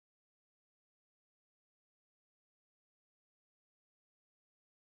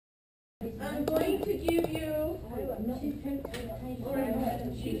I'm going to give you.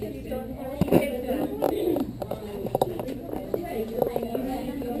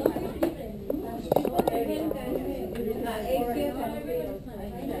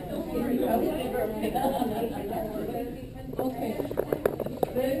 Okay.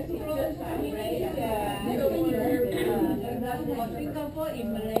 Singapore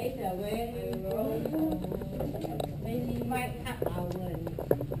in Malaysia, where maybe might have our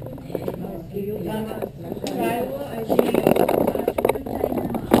driver, I think.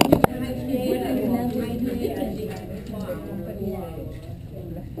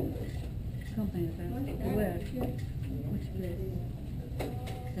 Company, where? Which place?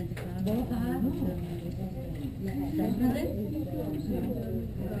 Santa Clara?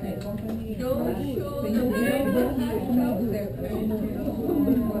 Don't show the way.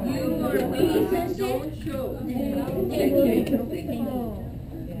 You are please don't show.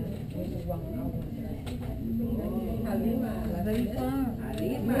 Very far.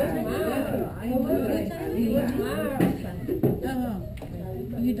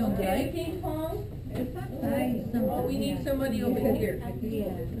 You don't drive? Anything home? We need Something. somebody over here.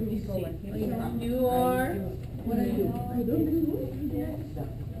 You are. What are you?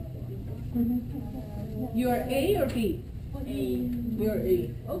 You are A or B? You are A.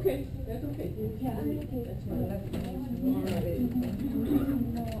 Okay, that's okay.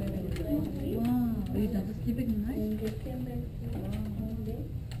 Wow, you don't sleep at night?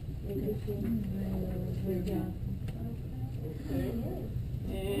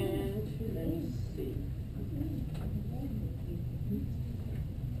 And let me see.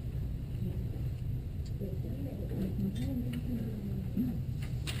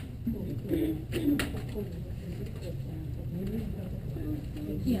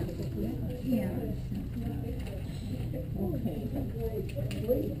 Yeah. Yeah.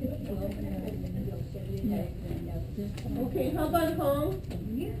 Okay, how about home?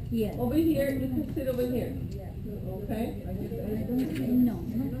 Yeah. Over here, you can sit over here. Okay? I don't say no.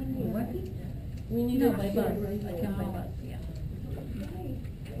 What? We need No, a by chair. bus. I can by bus, yeah.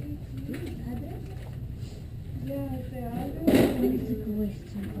 There is a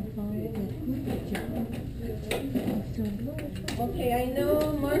question about the good job. Okay, I know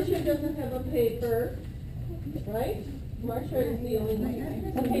Marcia doesn't have a paper, right? Marcia is the only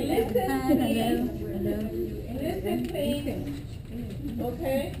one. Okay, listen, please. Listen, please.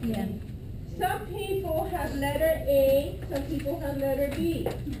 Okay? Yeah. Some people have letter A, some people have letter B.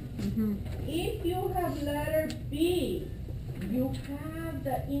 Mm-hmm. If you have letter B, you have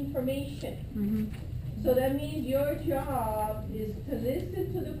the information. Mm-hmm. So that means your job is to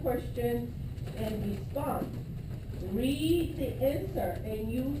listen to the question and respond. Read the answer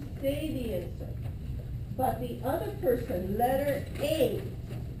and you say the answer. But the other person, letter A,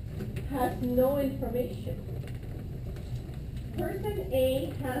 has no information. Person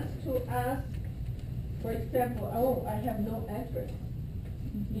A has to ask, for example, oh, I have no address.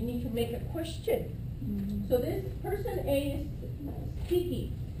 You need to make a question. Mm-hmm. So this person A is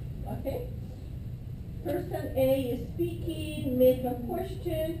speaking, okay? Person A is speaking, make a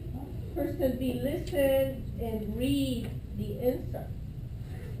question. Person B listen and read the answer.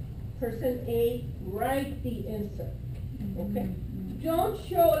 Person A write the answer, okay? Don't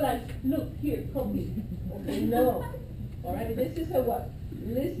show like, look here, copy. Okay, no. All right, this is a what?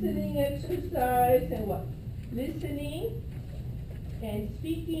 Listening exercise and what? Listening and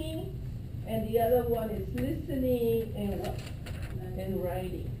speaking, and the other one is listening and what? And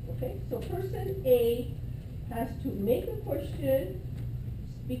writing. Okay, so person A has to make a question,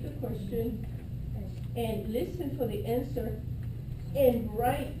 speak a question, and listen for the answer, and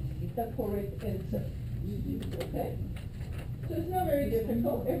write the correct answer. Okay? So it's not very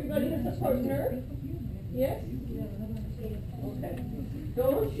difficult. Everybody has a partner? Yes? Okay.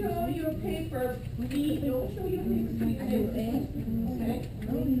 Don't show your paper B. Don't show your paper B. Okay?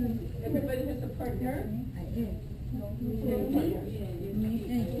 Everybody has a partner?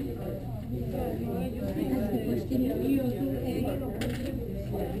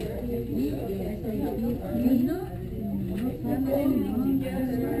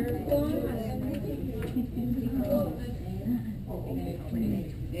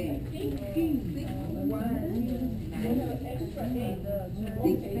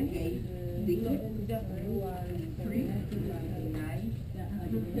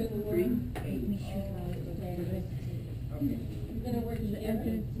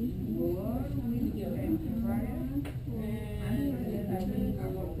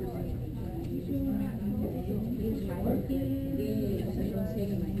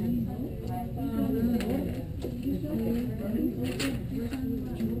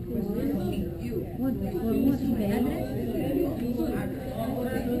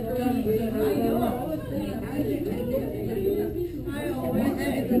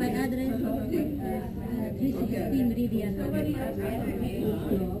 My address 316 Meridian.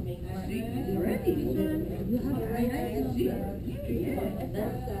 You have my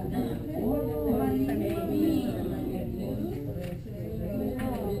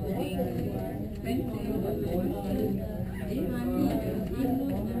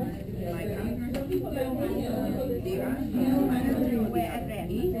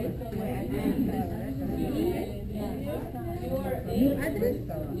Your address?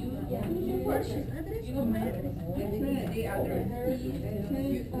 What's your address or my address?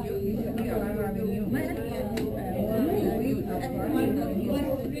 My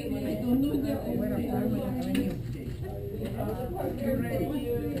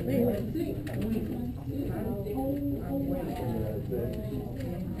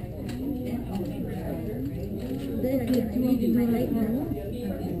They give me my light now.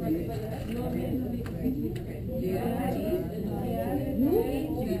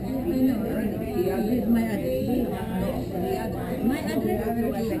 With my address. My address.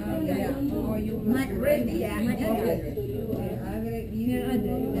 My address.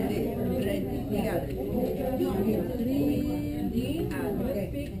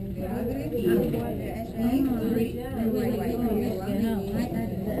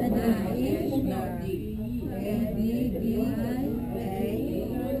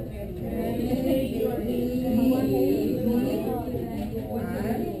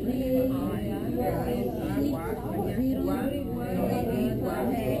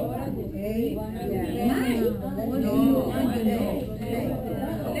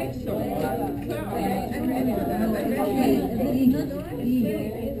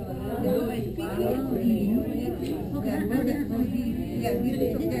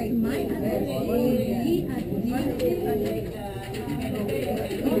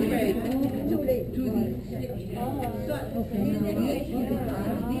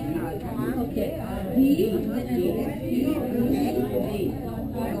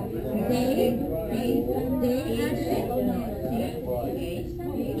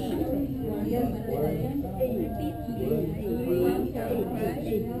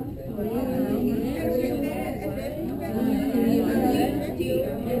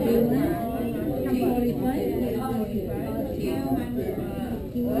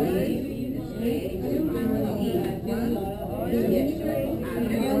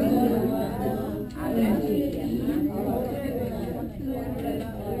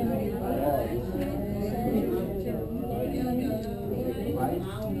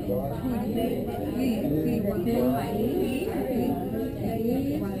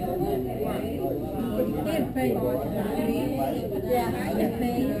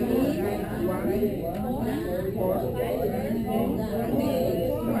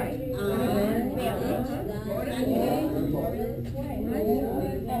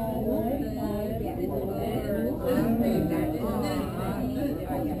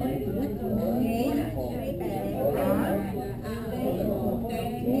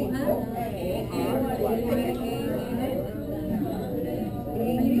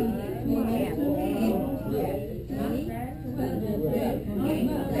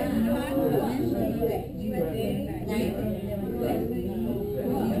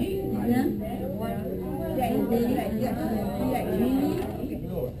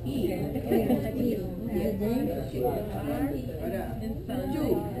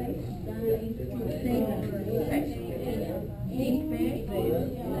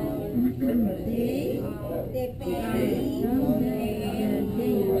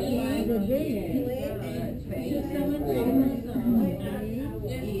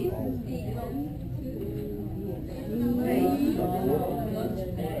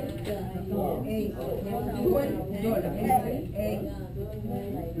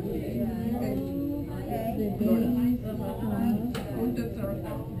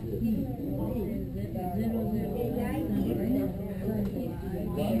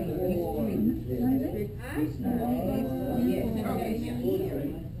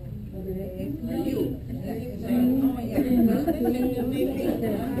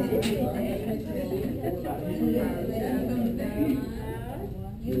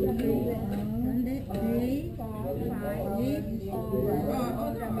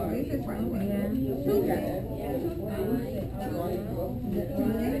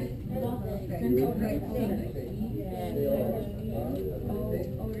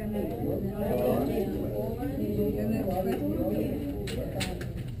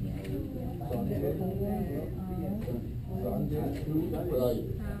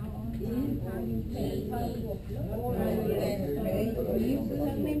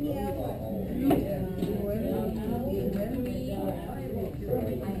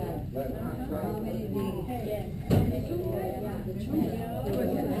 Your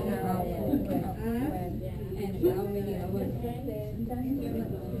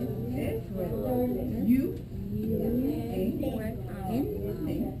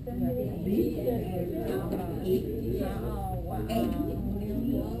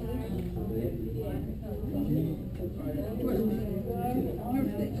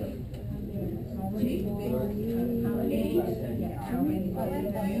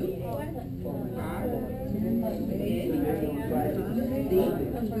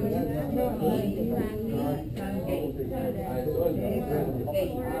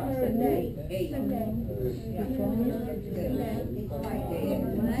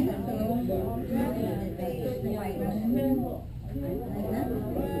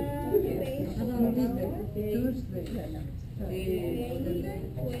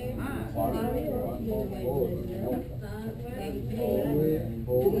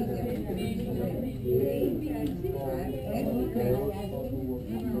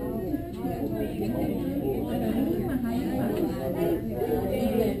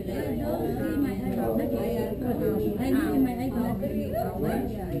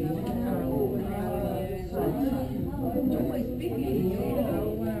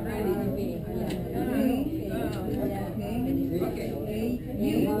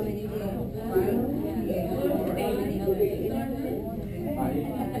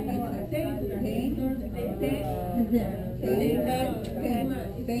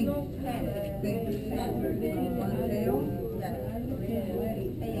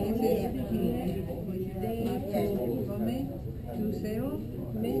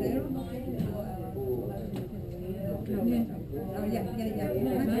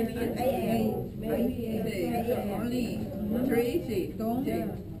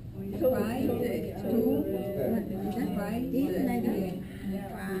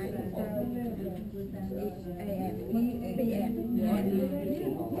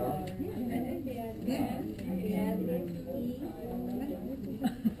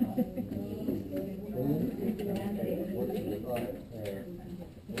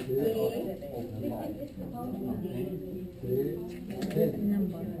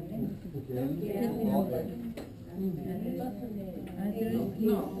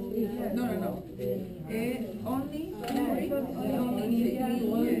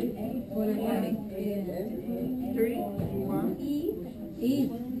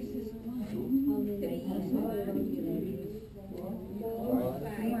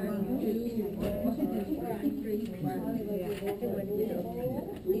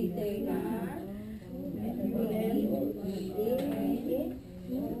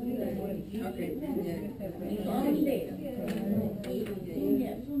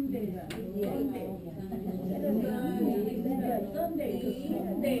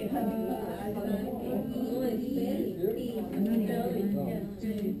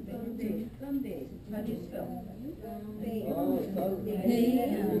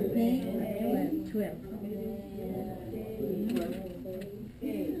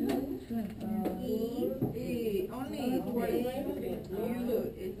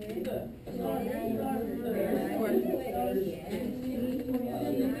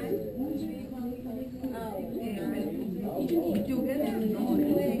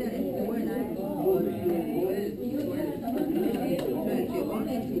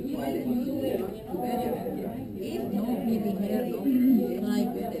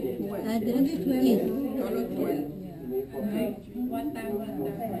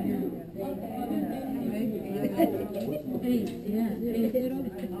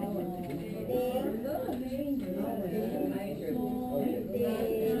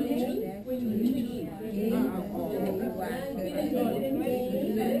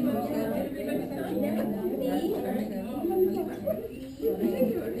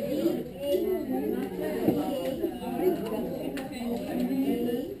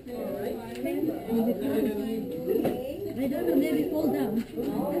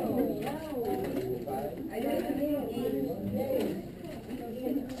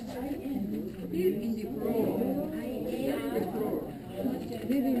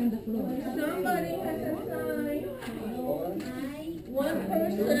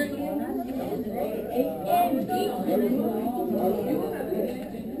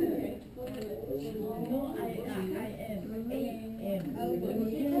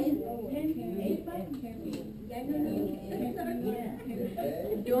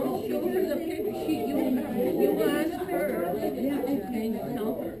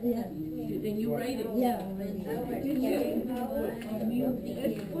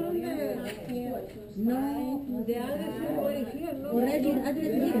Por his address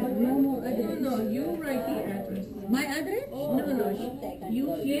here. No more address. No, you write the address. My address? No, you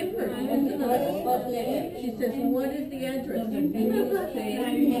give her. She says, what is the address? And you say,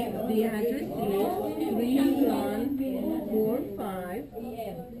 the address is 3145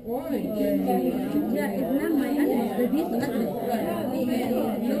 Orange. Yeah, it's not my address. This address.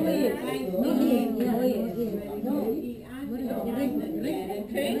 No, it is. No, what is it?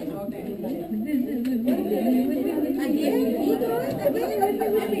 Okay? Again?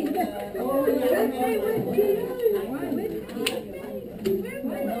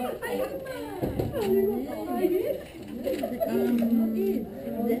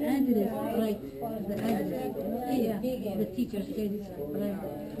 The address, right? The address. Yeah, the teacher said it's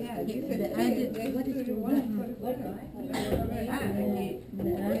right. The address. What is the address?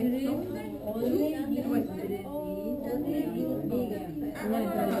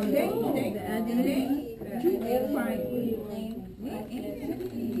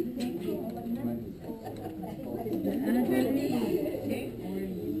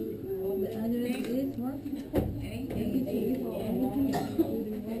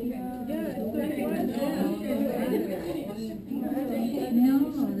 No,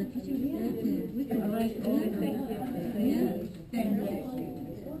 the teacher said we can write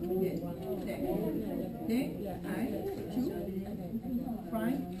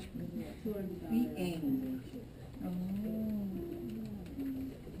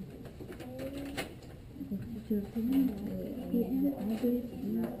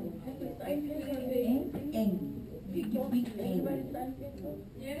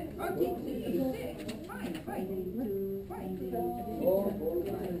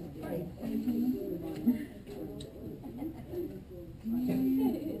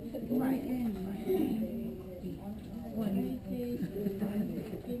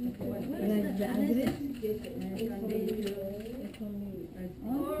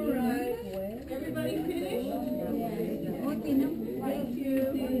Alright. Everybody finished? Okay, no. Thank you.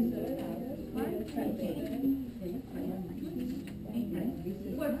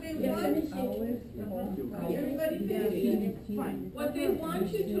 What they want, everybody finished? Fine. What they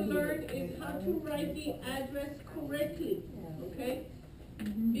want you to learn is how to write the address correctly, okay?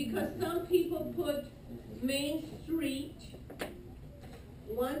 Because some people put Main Street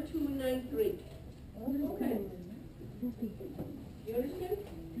 1293. Okay. You understand?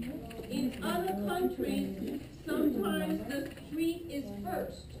 In other countries, sometimes the street is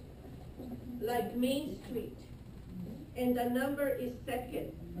first, like Main Street, and the number is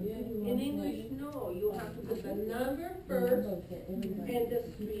second. In English, no, you have to put the number first and the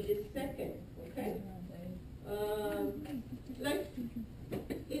street is second, okay? Like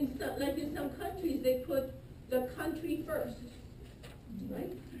in some countries, they put the country first,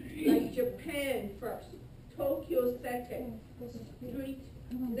 right? Like Japan first, Tokyo second, street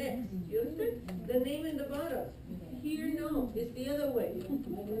next. You understand? The name in the bottom. Here, no, it's the other way.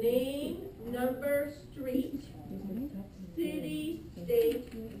 Name, number, street, city, state,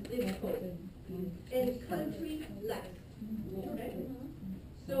 zip code, and country last. Okay?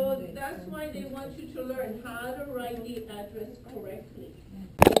 So that's why they want you to learn how to write the address correctly.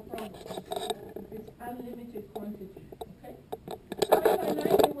 It's unlimited quantity. Okay? So if I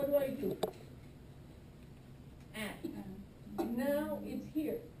like it, what do? Add. Now it's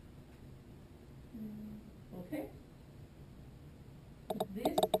here. Okay?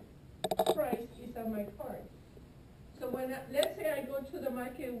 This price is on my card. So let's say I go to the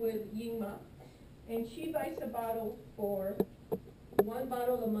market with Yingma, and she buys a bottle for 1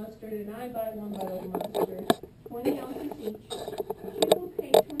 bottle of mustard, and I buy 1 bottle of mustard, 20 ounces each. She will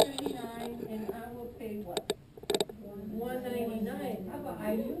pay $2.99, and I will pay what? $1.99. How about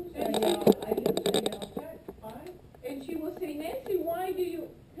I use the and she will say, Nancy, why do you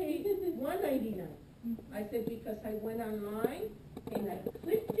pay $1.99? I said, because I went online and I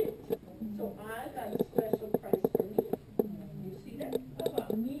clicked it. So I got a special price for me. You see that? How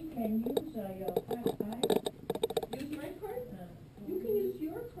about me? Can use your card? Use my card? You can use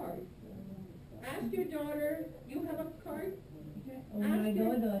your card. Ask your daughter, you have a card? My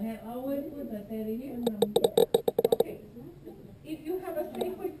daughter have always put the telephone number. Okay. If you have a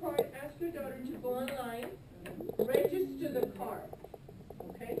Safeway card, ask your daughter to go online, register the card.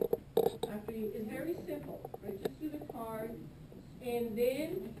 Okay? It's very simple. Register the card, and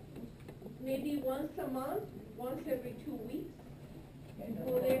then maybe once a month, once every 2 weeks,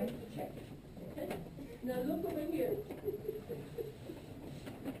 go there to check. Okay? Now look over here.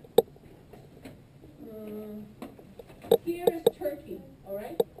 Here is turkey, all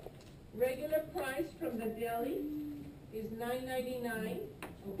right? Regular price from the deli is $9.99,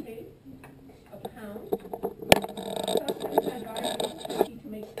 okay? A pound. Sometimes I buy this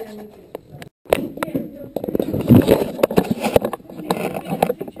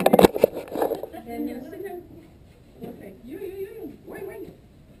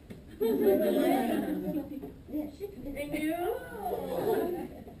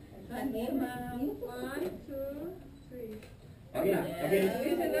One, two, three. Again.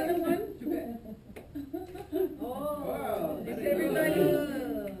 Here's another one. Wow. Is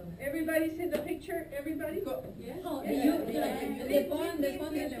everybody see the picture? Everybody? Yes. Oh, The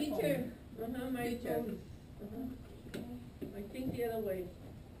phone is teacher. My phone. I think the other way.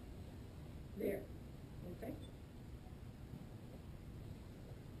 There.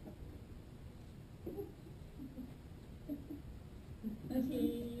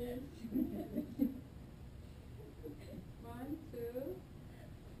 Okay. One, two,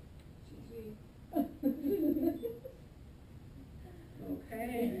 three.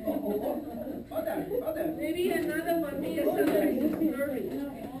 Okay. Other. Maybe another one, because sometimes it's blurry.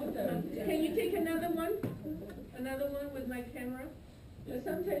 Can you take another one? Another one with my camera? Because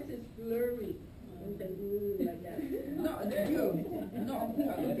sometimes it's blurry. And then like that. No, you. No.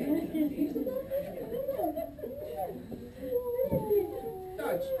 Okay.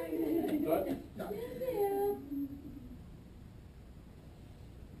 Touch. Touch.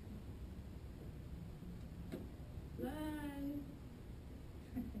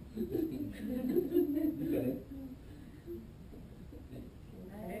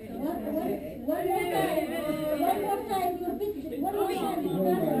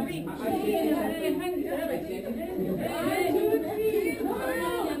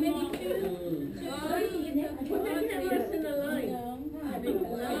 Put the cameras in a line.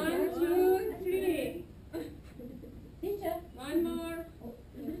 One, two, three. Teacher, One more.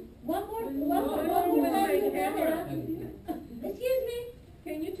 one more with my camera. Excuse me.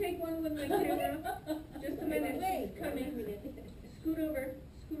 Can you take one with my camera? Just a minute. It's coming. Scoot over.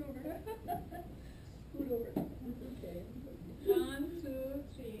 Scoot over. Scoot over. Okay. One, two,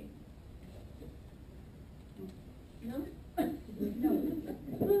 three. No?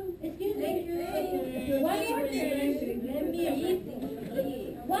 Excuse me. One more time. Let me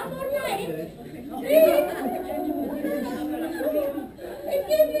One more time.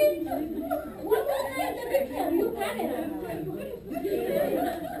 Excuse me. One more time the picture. You camera.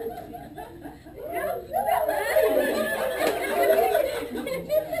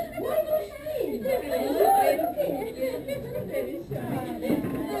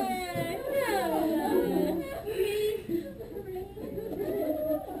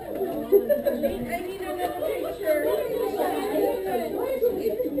 Why I need another picture.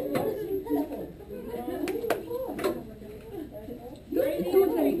 I need a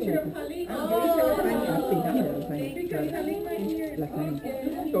picture of Halima. Because Halima here.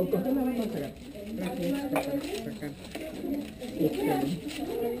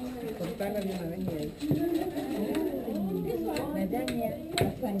 Cortarla de una vez y ahí.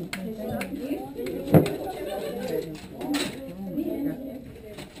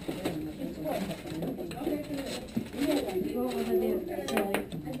 Go over there.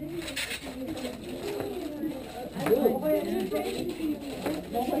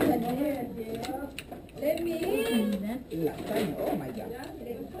 Let me in. Lasaña, oh my God.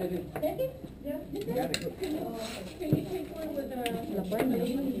 Take it. Very good. Can you take one with a...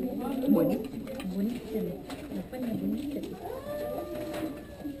 Buenísimo. Buenísimo. La paña buenísima.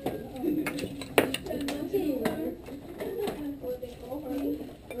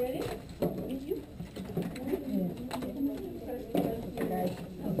 Ready?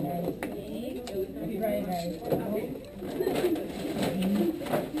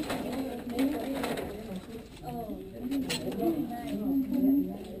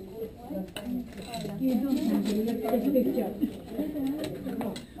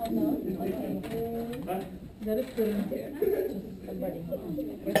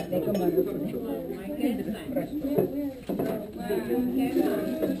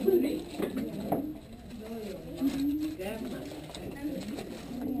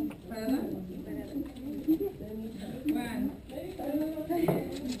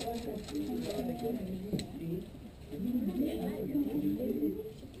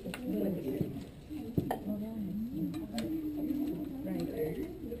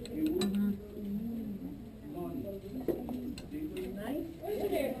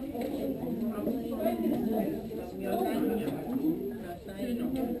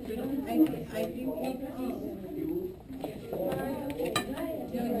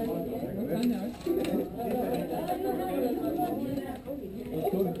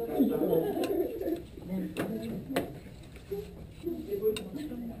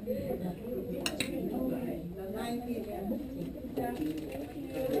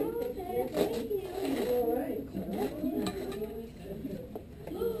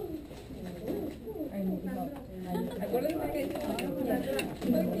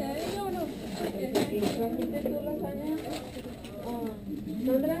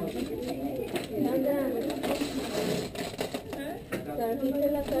 Sandra. Trajiste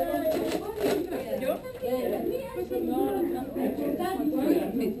la cara. ¿Yo?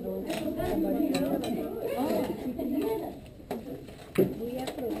 Voy a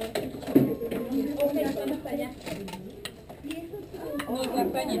probar. Ok, vamos para allá. No,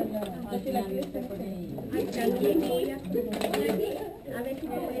 castaña. Yo sí la quiero. Ay, tranquilo. A ver si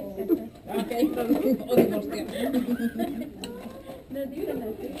me puedes casar. Ok, o divorciar. No digas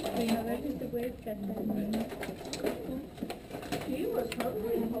así. A ver si te puedes casar. She was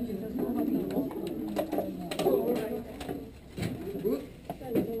hungry.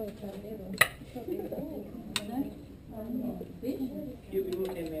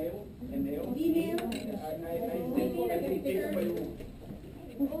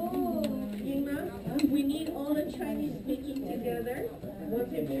 We need all the Chinese speaking together. All the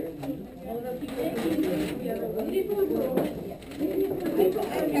people speaking together.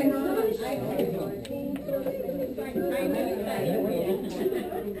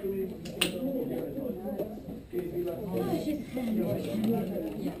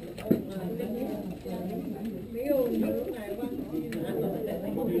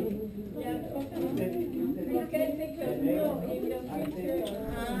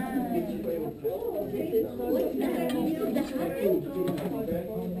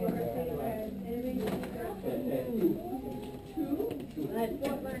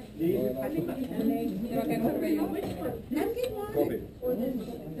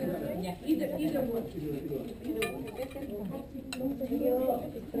 Either one.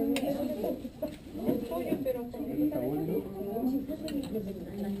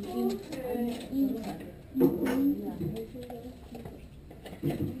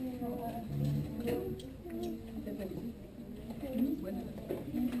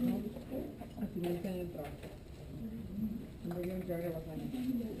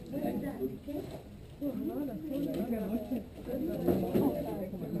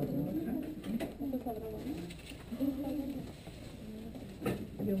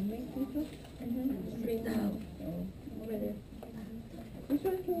 Which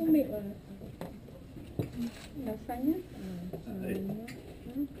one can we make? Lasagna?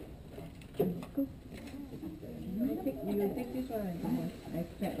 You take this one. I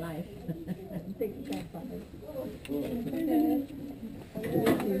fat life. Take that one.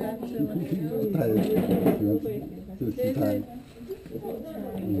 太就是太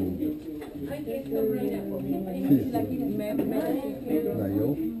I get some right now. 奶油，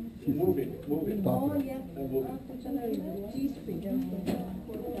八分。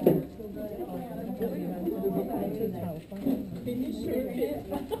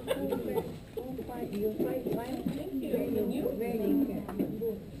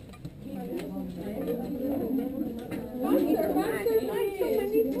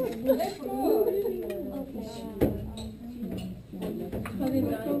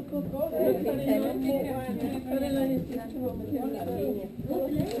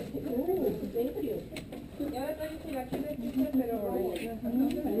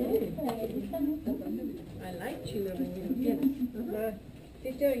 I like chili relleno.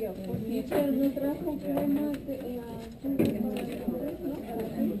 Teacher, no trajo crema de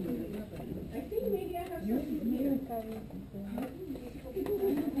I think maybe I have some.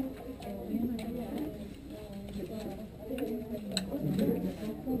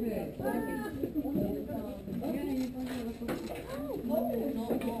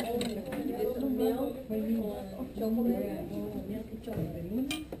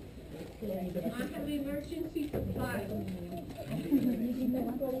 I have emergency supply.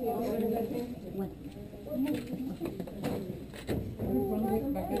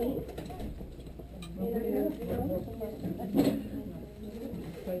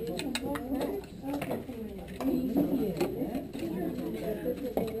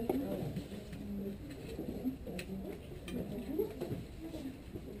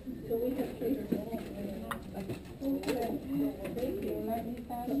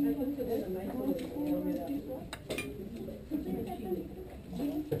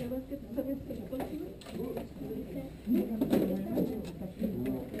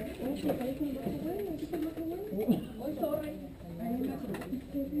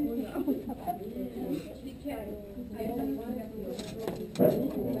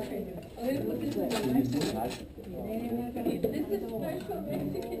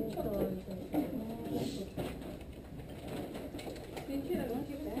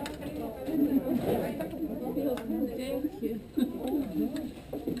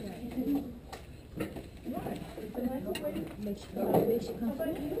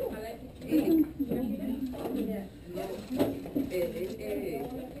 90,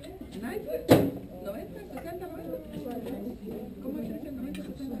 90, 60, 90. ¿Cómo es que 90,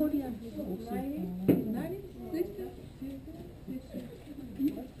 60? 90, 60.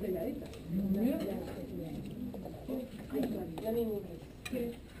 Pegadita.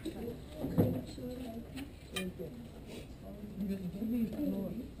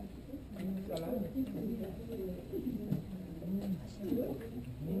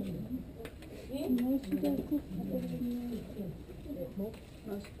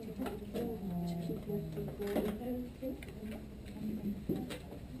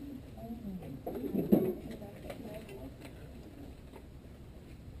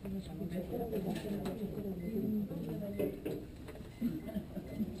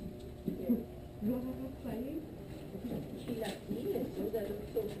 Chilaquiles, that looks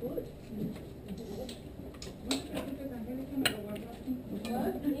so good.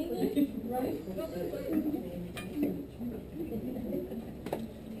 What? English? Right?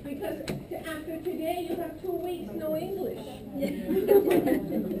 Because after today you have 2 weeks no English. This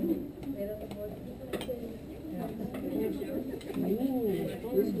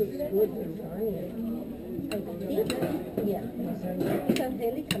looks good and yeah.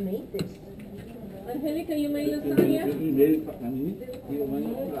 Angelica made this. Angelica, you made lasagna?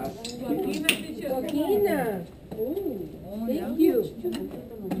 Coquina. Thank you.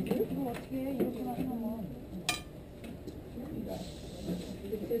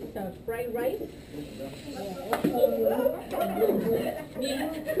 This is fried rice?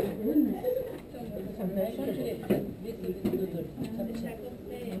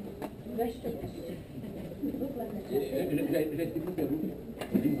 Vegetables.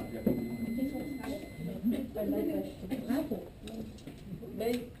 I like vegetables.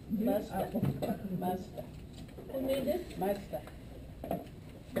 Basta. Who made this? Basta.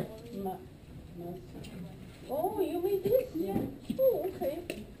 Oh, you made this? Yeah. Oh, okay.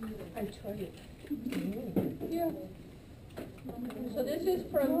 I tried it. Yeah. So this is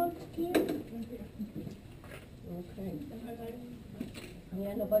from... Okay.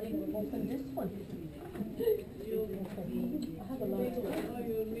 Yeah, nobody opened this one. Okay. I have a lot of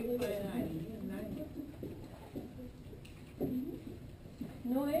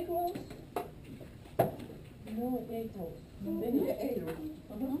No egg rolls? no egg rolls.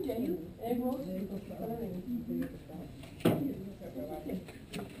 Egg rolls? Okay.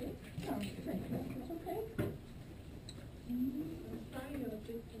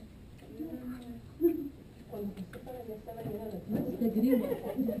 What's the green one?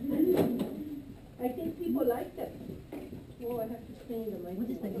 I think people like that. Oh, I have to clean them. What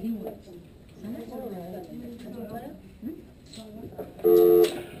is the green one?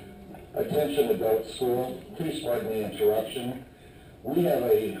 Attention adult school, please pardon the interruption. We have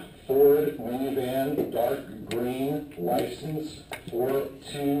a Ford minivan, dark green, license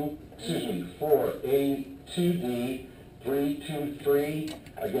 4A2D 323.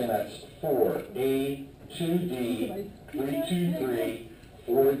 Again, that's 4A2D 323,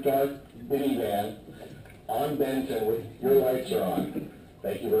 Ford dark minivan on Benton with your lights are on.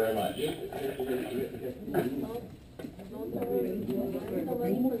 Thank you very much.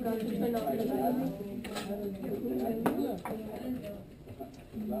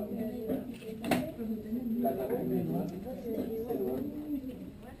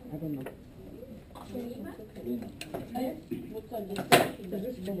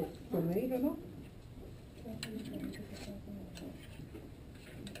 Tomato, ¿no?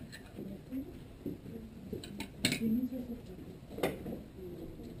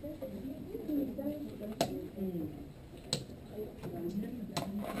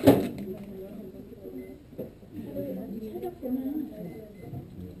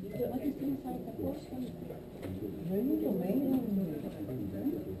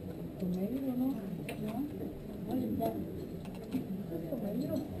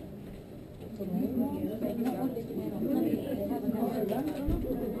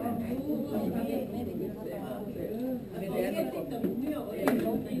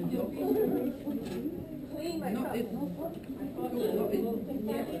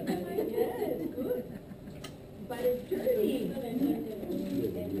 But it's dirty.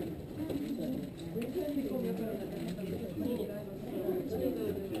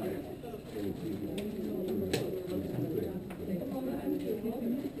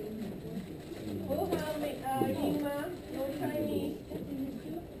 Oh, how Lima, no Chinese.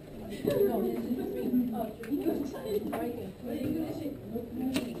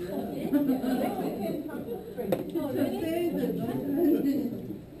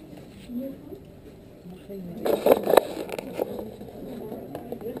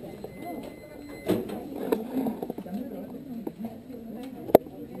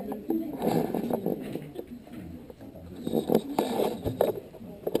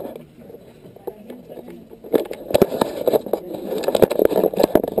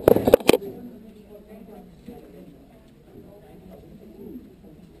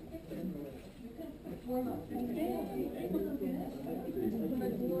 But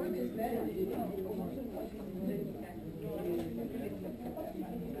warm is better.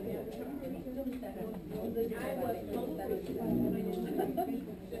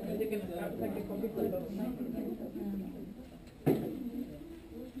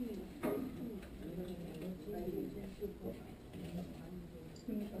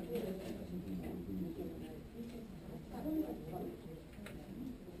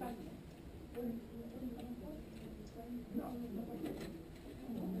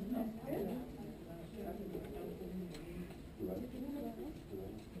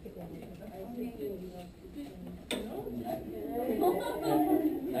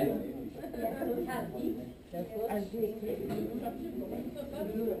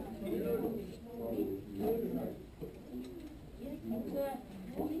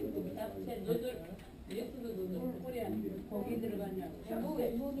 고기 들어가냐고.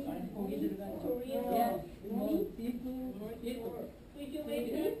 고기 들어가냐고. Yeah. Did you make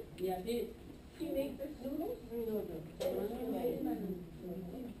it? Yeah, this. She make the noodles?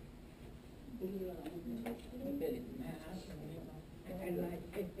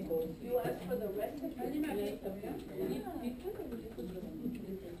 You asked for the recipe?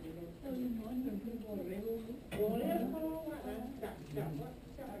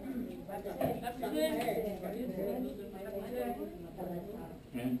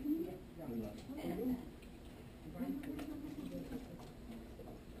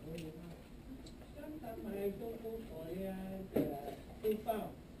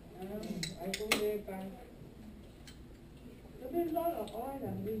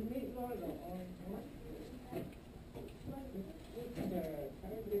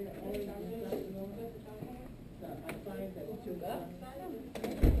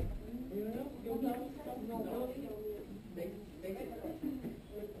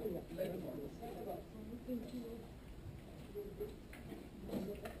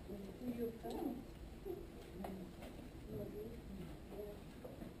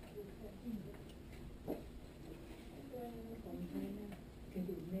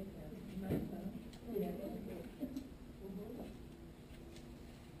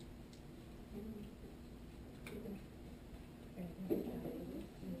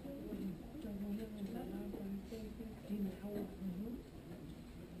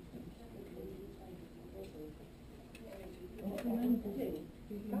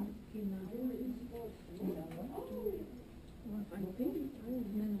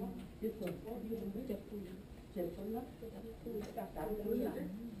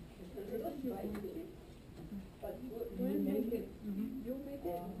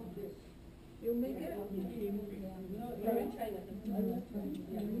 You make it?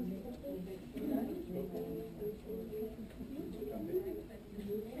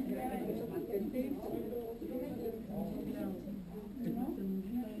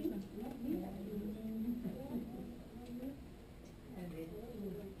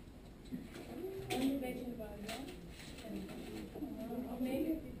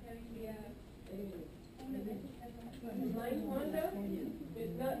 Mine, Wanda,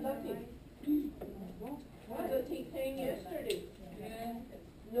 is not lucky. Wanda came yesterday.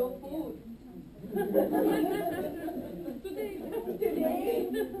 No food. Today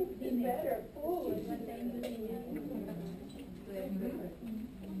is better food.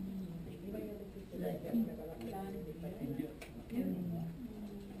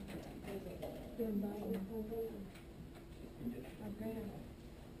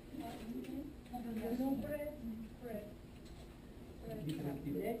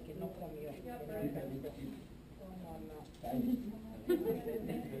 Que no comió.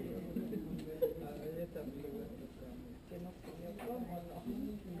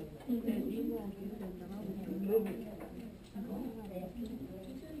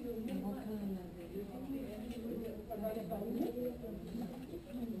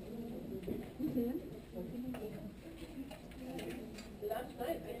 Last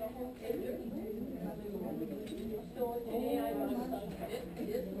night I got home early. So today I was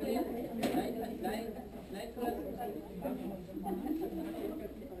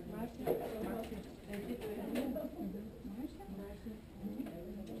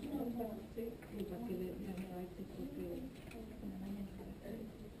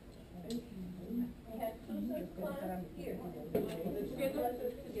I had Susan's class here. Let's get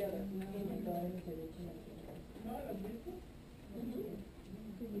classes together.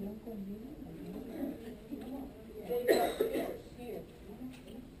 They got chairs here.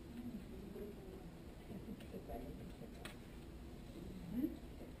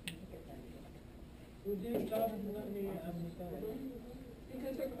 Would you stop and let me,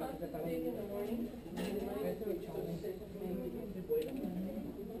 Because her Big in the morning.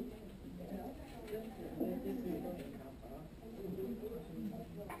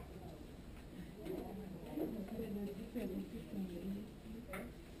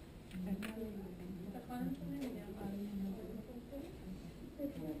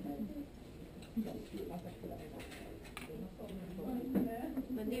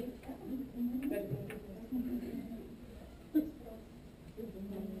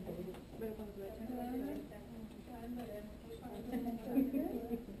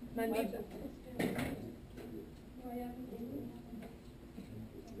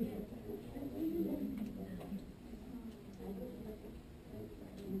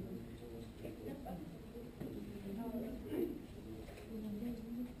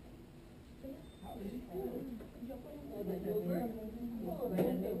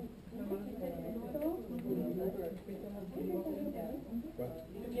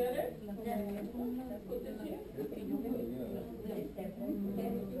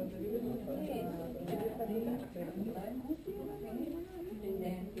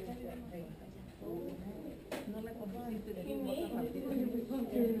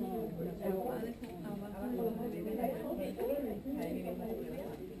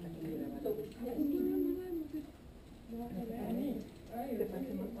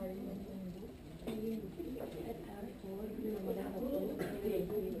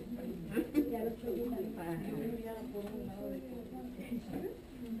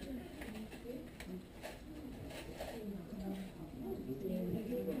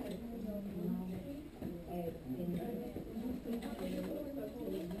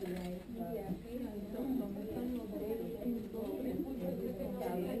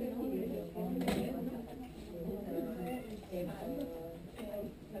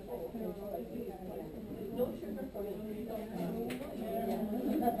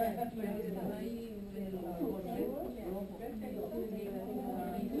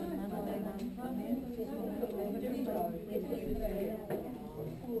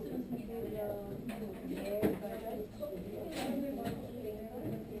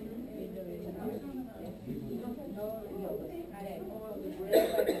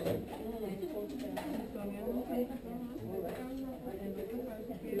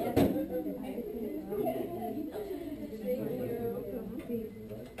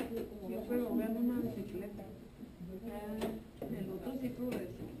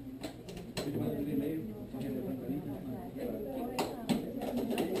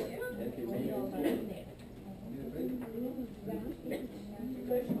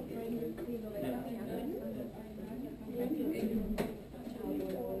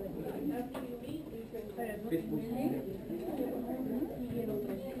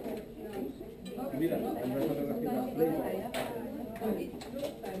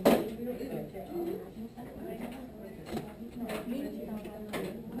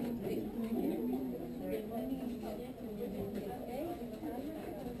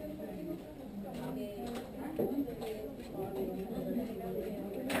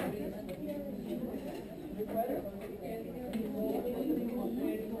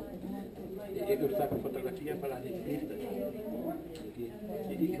 Yo saco fotografías para las dentistas.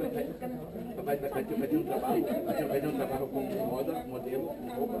 Y vai ter um trabalho com moda, modelo, com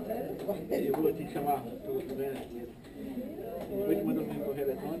roupa. Eu vou te chamar, tu vendo aqui. Depois te mando um correio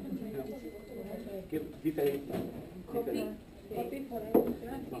eletrônico. Que fica aí. Fica aí.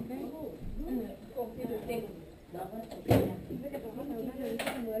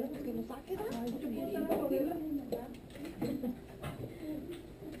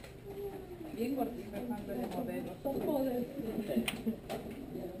 Bien gordita, modelo.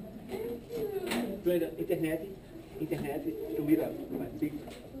 Internet, tu mira, fica.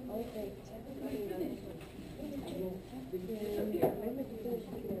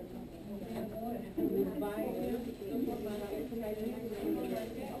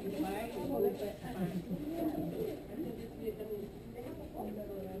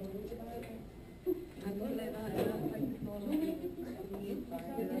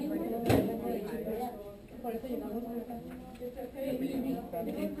 Por eso llegamos a acá.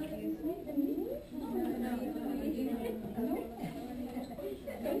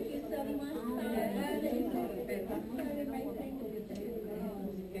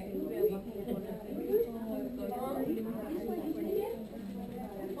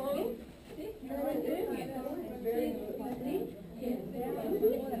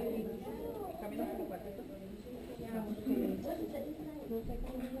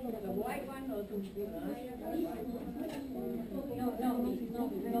 No,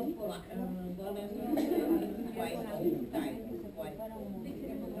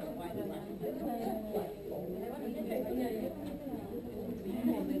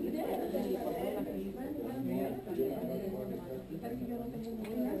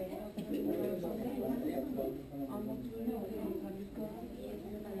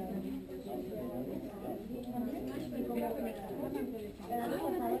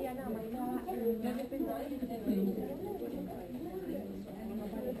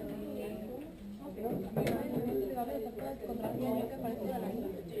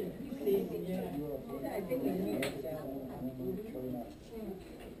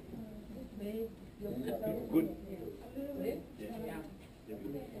 Good.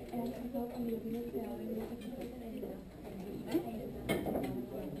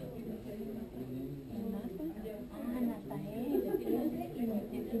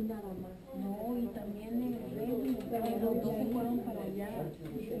 No, y también el Rey, pero los dos se fueron para allá.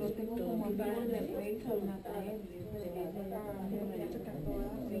 Lo tengo como amigo de Facebook, Natael.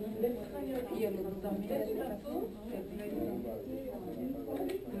 Y el otro también se casó.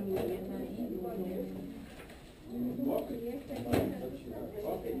 Muy bien ahí.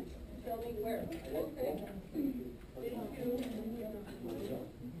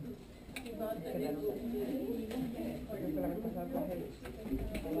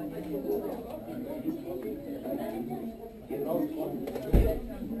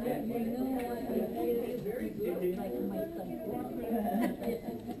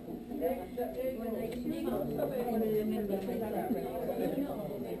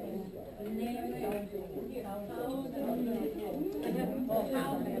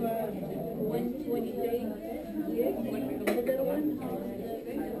 When you say, the little one,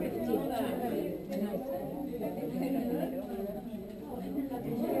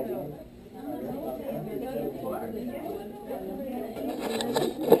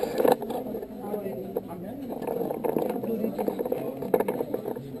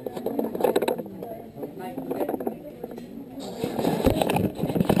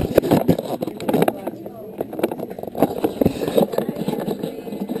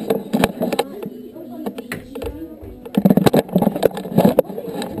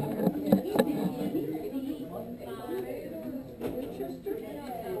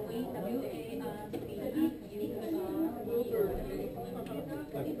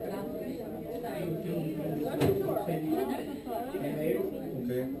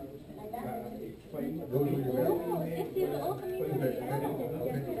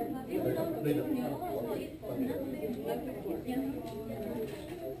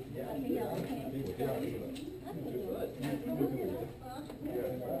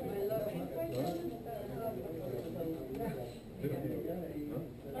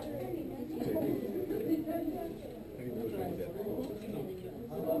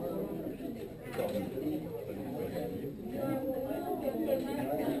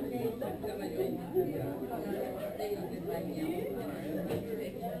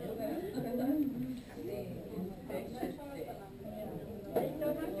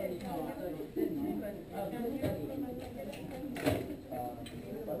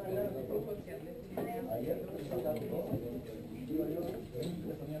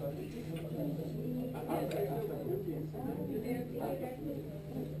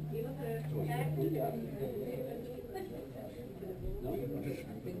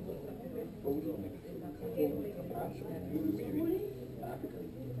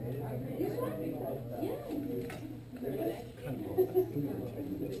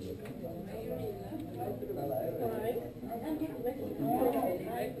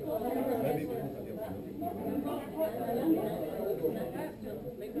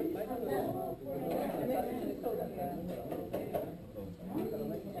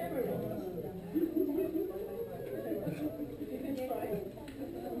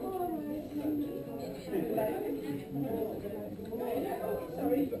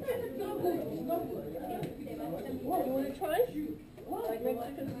 What, you want to try? Like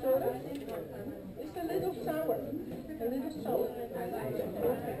Mexican soda? It's a little sour. A little sour.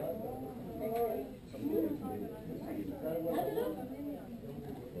 Okay. All right.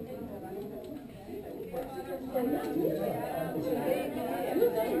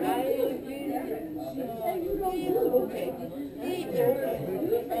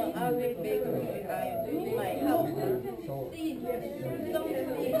 I will bake my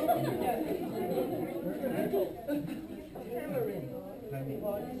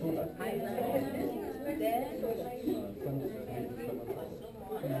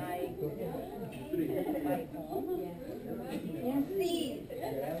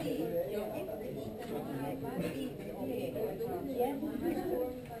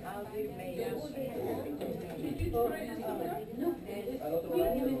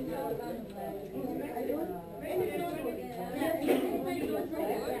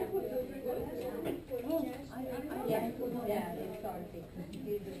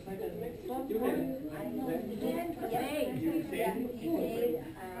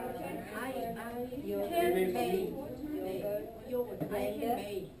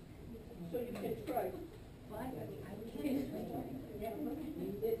So you can try. It's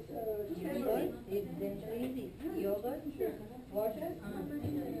tamarind. It's very easy. Yogurt, water, and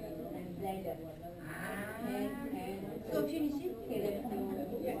blender. And so finish it.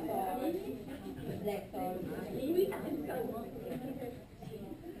 Black salt. Sweet and sour.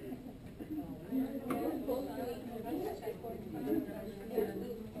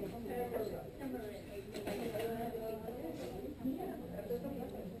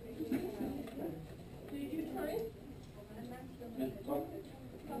 Did you try it?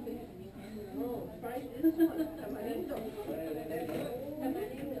 No, try this one, tamarindo.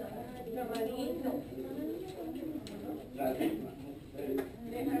 Tamarindo.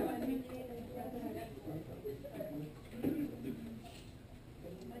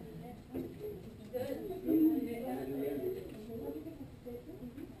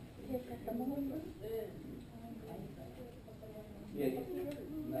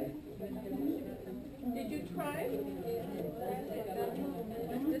 Did you try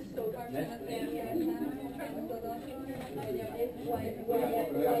this soda?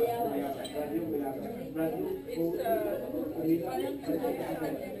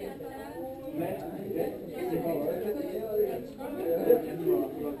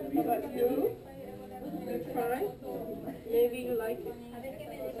 But you try? Maybe you like it?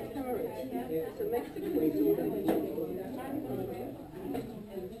 It's a Mexican soda.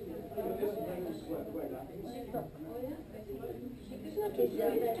 It's not too sweet.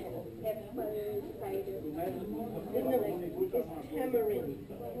 It's tamarind.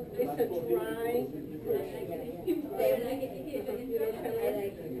 It's a dry.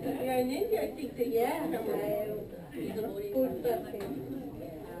 Yeah, in India I think they use tamarind. Food person.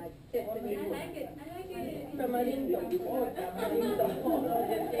 Tamarindo.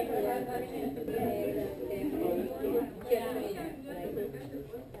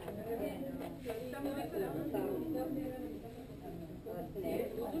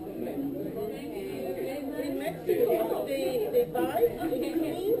 In Mexico, they buy and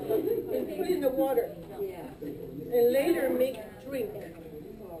clean and put in the water. And later make drink.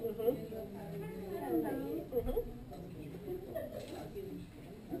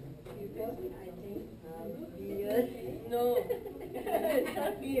 No, it's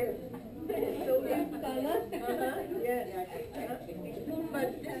not beer. So yes. But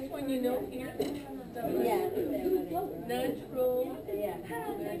this one, you know, here, natural.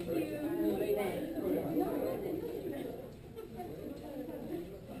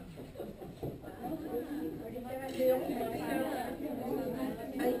 They also sell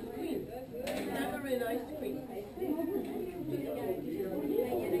ice cream, tamarind ice cream.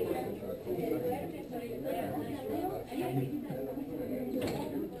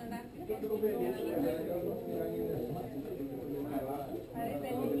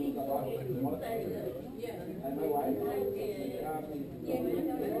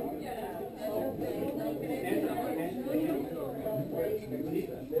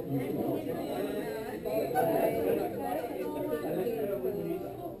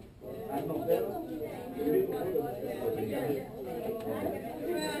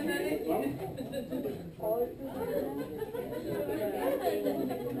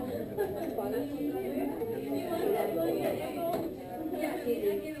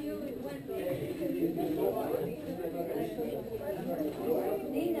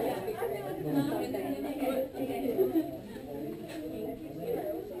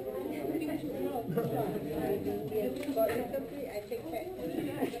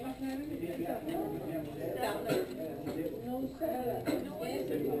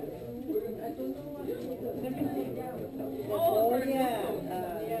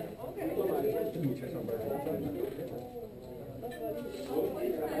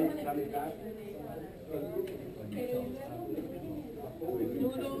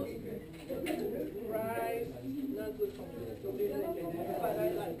 Noodles, rice, not good for me. But I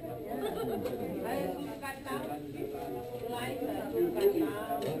like it.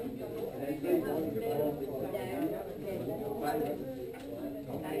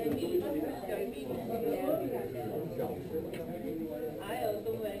 I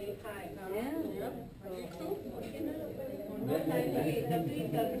also very high.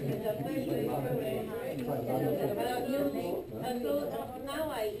 And so now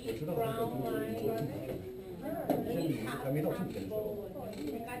I eat brown rice. 还没到盛典的时候，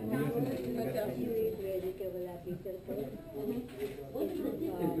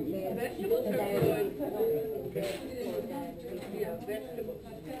 Vegetables are good. Yeah, vegetables.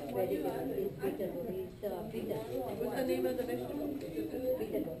 What's the name of the vegetable?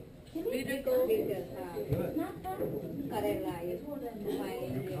 Vehicle. Karela is my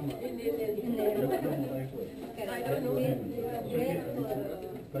I don't know.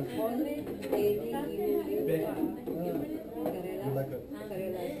 Only daily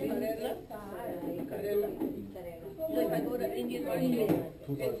Karela. So if I go to Indian market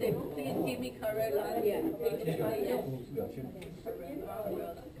and say, please give me Karela. Yeah.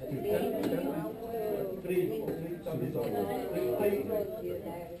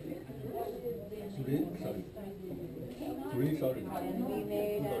 Three, sorry. And we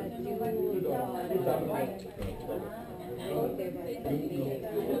made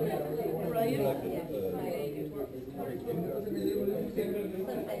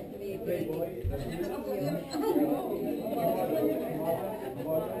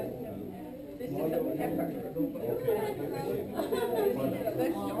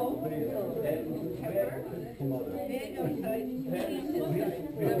This is a pepper.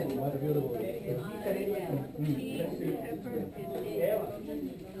 Vegetable. Pepper.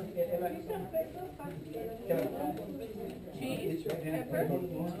 Egg outside. Cheese, pepper, and egg. Cheese, pepper,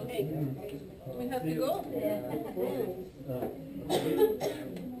 egg. We have to go.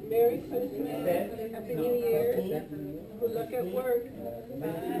 Merry Christmas, Happy New Year. Good luck at work.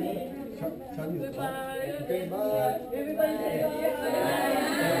 Bye. Goodbye. Everybody say bye.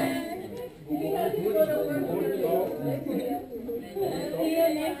 We have to go to work. See you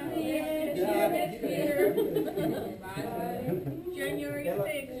next year. See you next year. January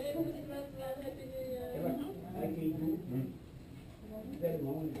 6th.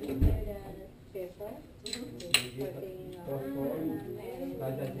 paper,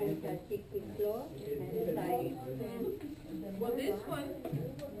 stick with flour and fry. Well, this one,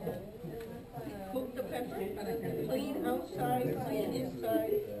 cook the pepper, clean outside, clean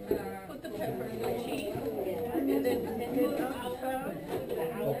inside, put the pepper in the cheese, and then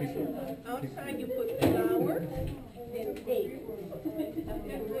outside you put flour and egg.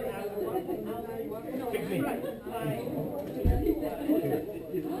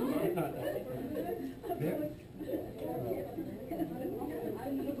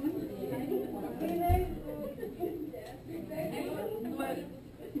 But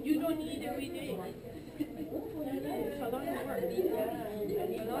you don't eat every day. It's a lot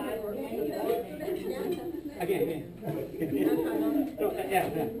of work. Again.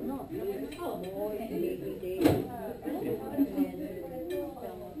 No, yeah.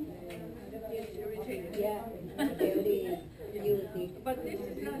 It's irritating. Yeah, daily use it. But this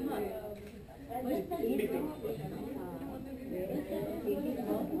is not much. It is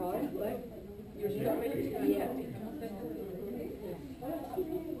not hard, but Your stomach is not happy.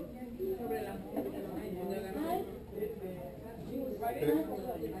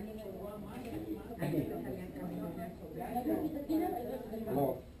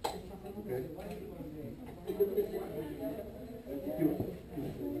 More.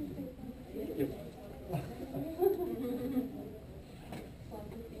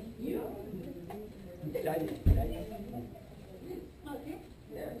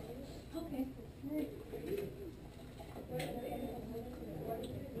 Okay.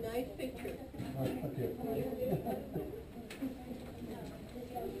 Nice picture.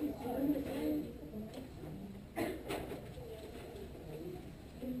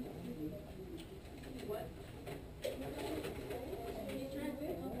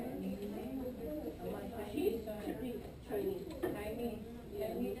 She's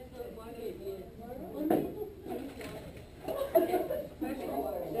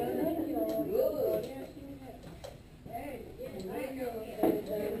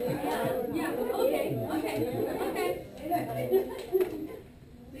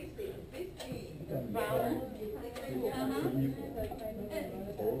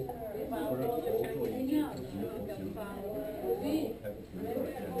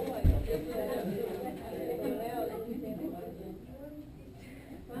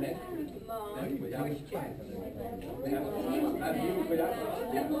Chinese.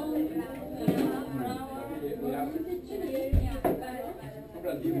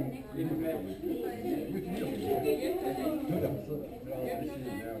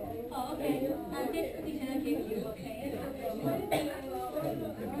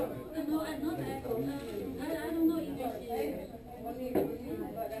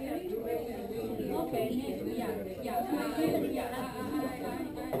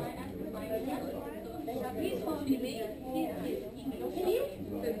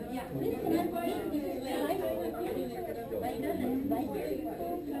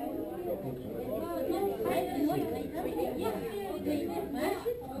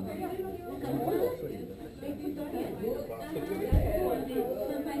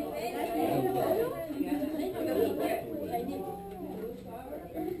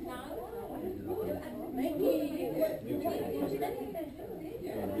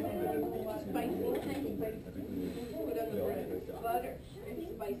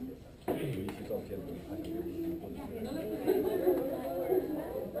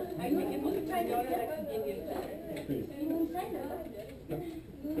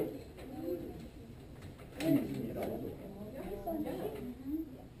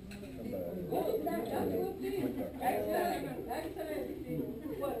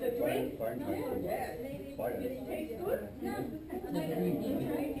 What, the drink? Fine, fine, fine. Fine. Tastes good?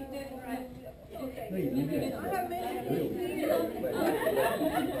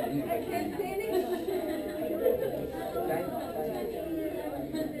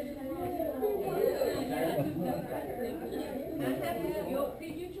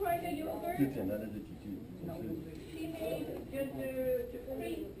 Did you try the yogurt? 最简单的这几句，就是 She made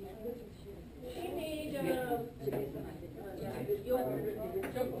she made yogurt.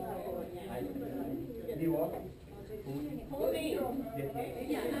 Homemade.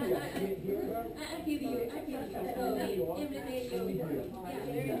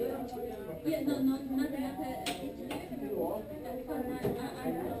 Yeah, no, not that.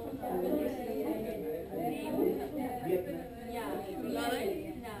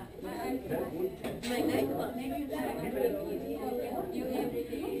 My night one. You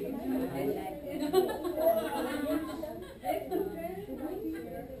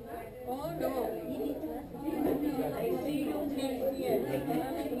Oh, no. I see.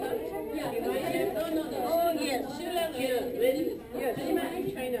 Oh, yes. Yes,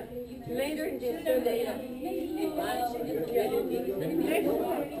 China. Later this Sunday.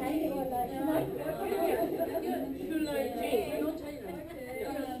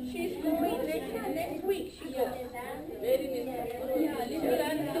 She's going next week. She goes. Lady this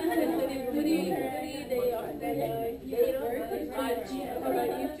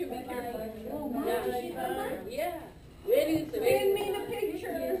Yeah. Send me the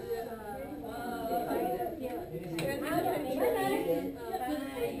pictures.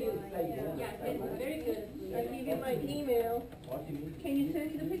 Very good. I'll give you my email. Can you send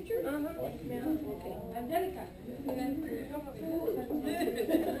me the picture? Okay. Angelica.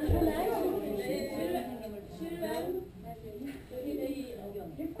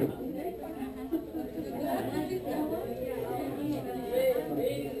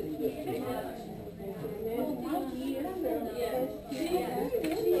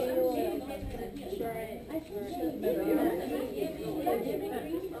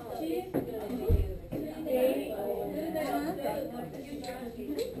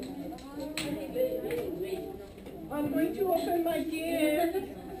 I'm going to open my gift.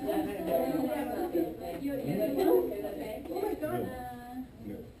 Oh my God.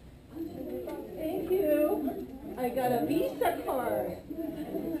 Thank you. I got a Visa card.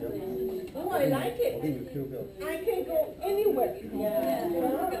 Oh, I like it. I can go anywhere.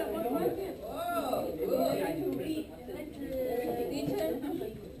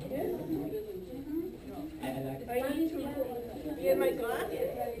 I need to get my glasses.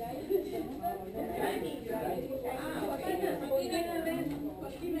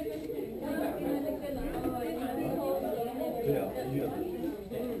对呀，音乐，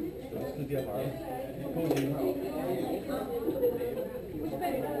世界牌，够劲啊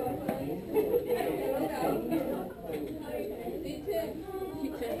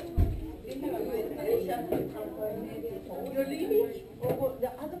！You're leaving? Or what, the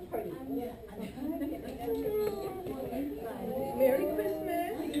other party? Merry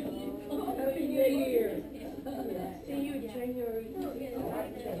Christmas. Happy New Year. See you January.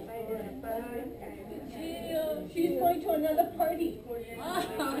 Bye. She's going to another party.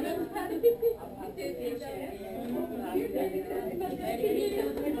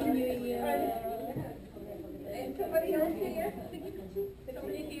 And somebody else here?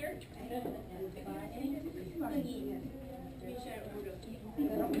 Somebody here?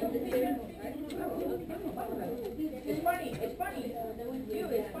 It's funny, it's funny. You,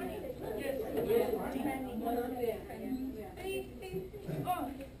 it's funny. Yes, yes. Hey, hey. Oh,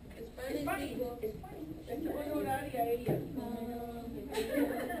 it's funny. It's funny. It's the honoraria ella.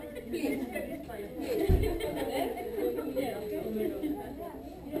 Please, it's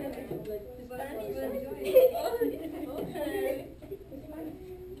okay.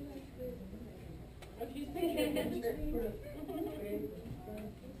 She's taking a picture.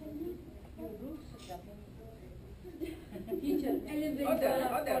 Teacher, elevator.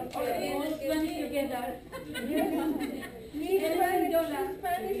 All Spanish together.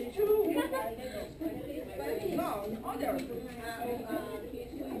 Spanish too. No, other.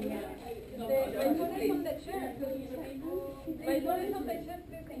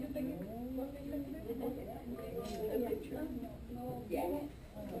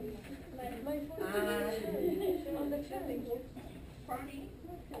 Party.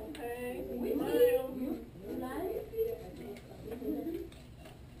 Okay. Smile.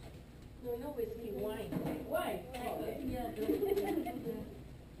 No whiskey, wine.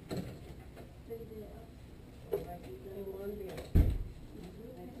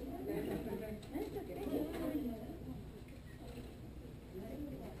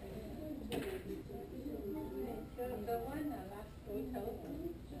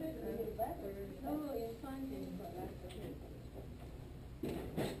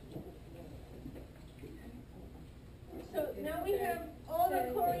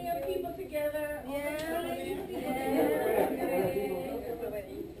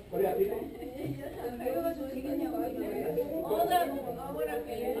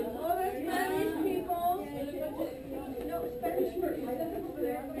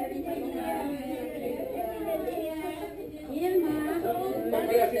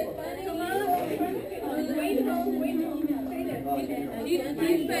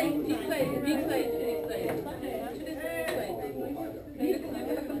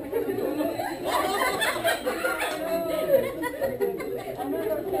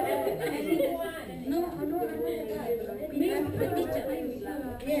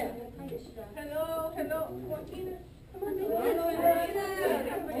 Hello, hello, Joaquina.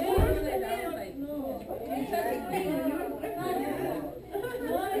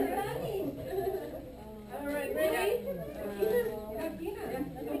 All right, ready?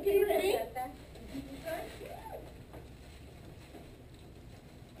 Okay, ready?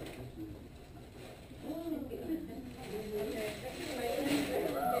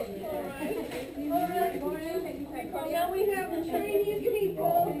 Now we have the Chinese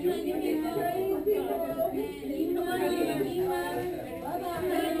people. Chinese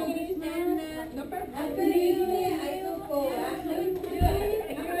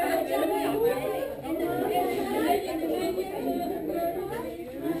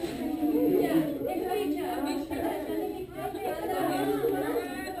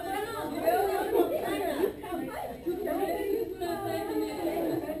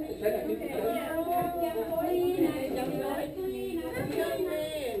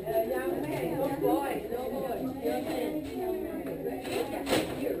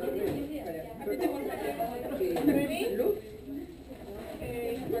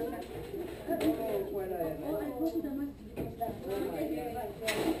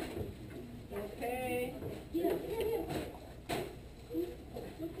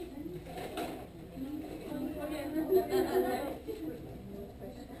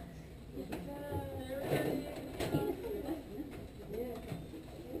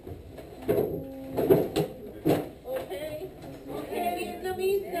Okay. Okay,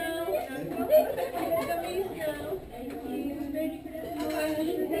 Vietnamese now. Vietnamese now.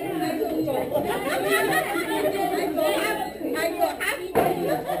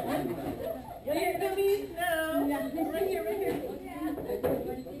 Vietnamese now. Right here, right here.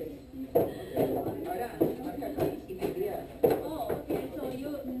 Oh, okay, so you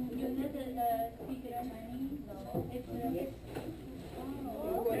know the speaker Chinese? No, it's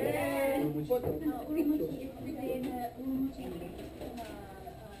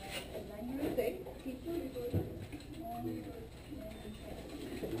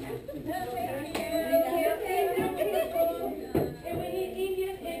And we need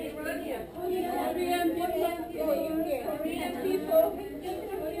Indian and Iranian. Korean people. Korean people.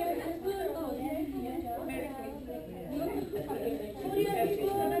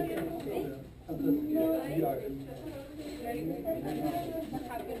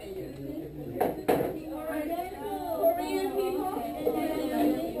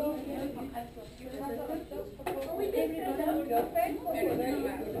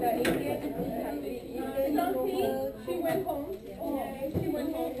 She went home. She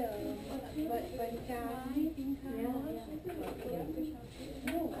went home.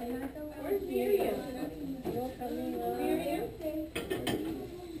 Where's Miriam? Miriam?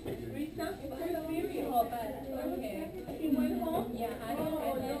 Rita? Where's Miriam? Okay. She went home? Yeah, I don't know.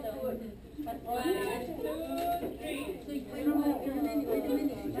 1, 2, 3. wait a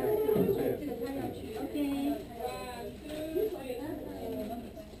minute. Okay. 1, 2, 3.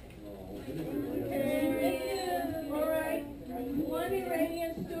 All right. One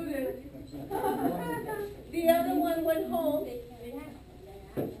Iranian student. The other one went home.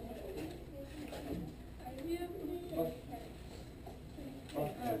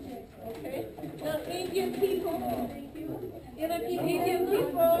 Okay. Now Indian people. Indian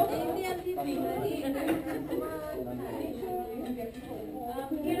people.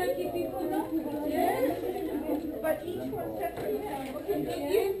 Iraqi people. Yes. But each one separate. Okay.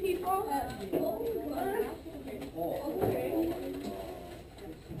 Indian people.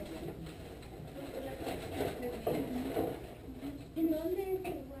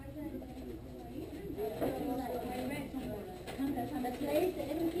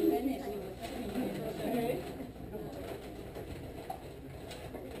 Okay.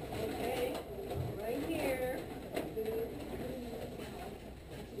 Okay, right here.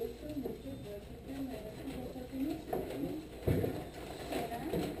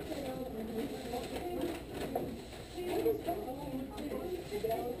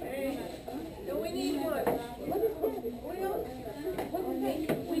 Okay, so we need what? What else?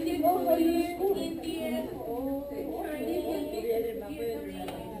 We did Korean, Indian, Chinese, Vietnamese.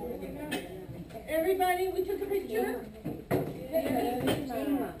 Everybody, we took a picture?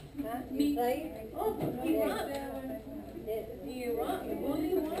 Me. Oh, Iraq. You're wrong.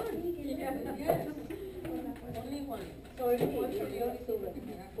 Only one. Yes. Only one. Sorry to put you.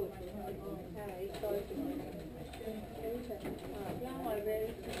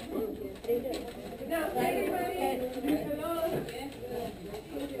 Now, everybody, hello.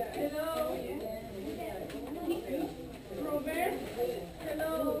 Hello.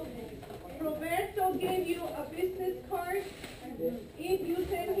 Hello. Roberto gave you a business card. If you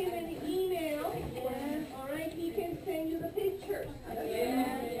send him an email, all right, he can send you the pictures. All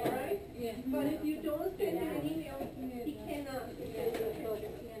right? But if you don't send him an email, he cannot send you the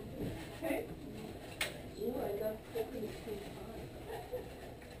pictures. Okay? Ooh, I love cooking too.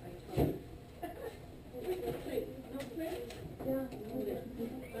 No plate? Yeah.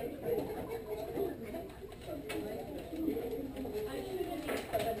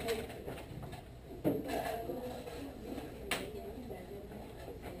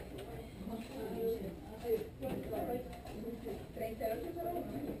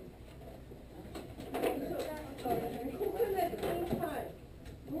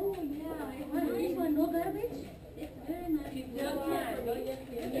 No garbage? It's very nice.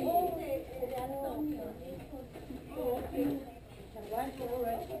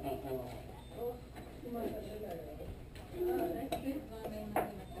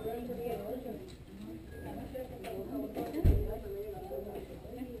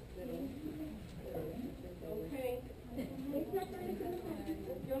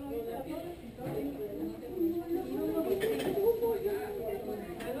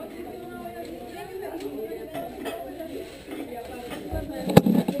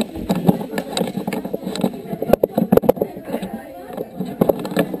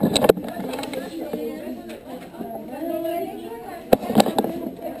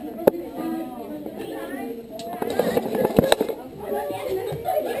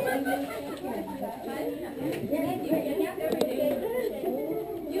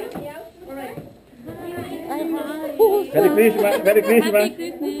 Merry Christmas. Merry Christmas.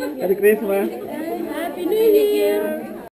 Merry Christmas. Happy New Year.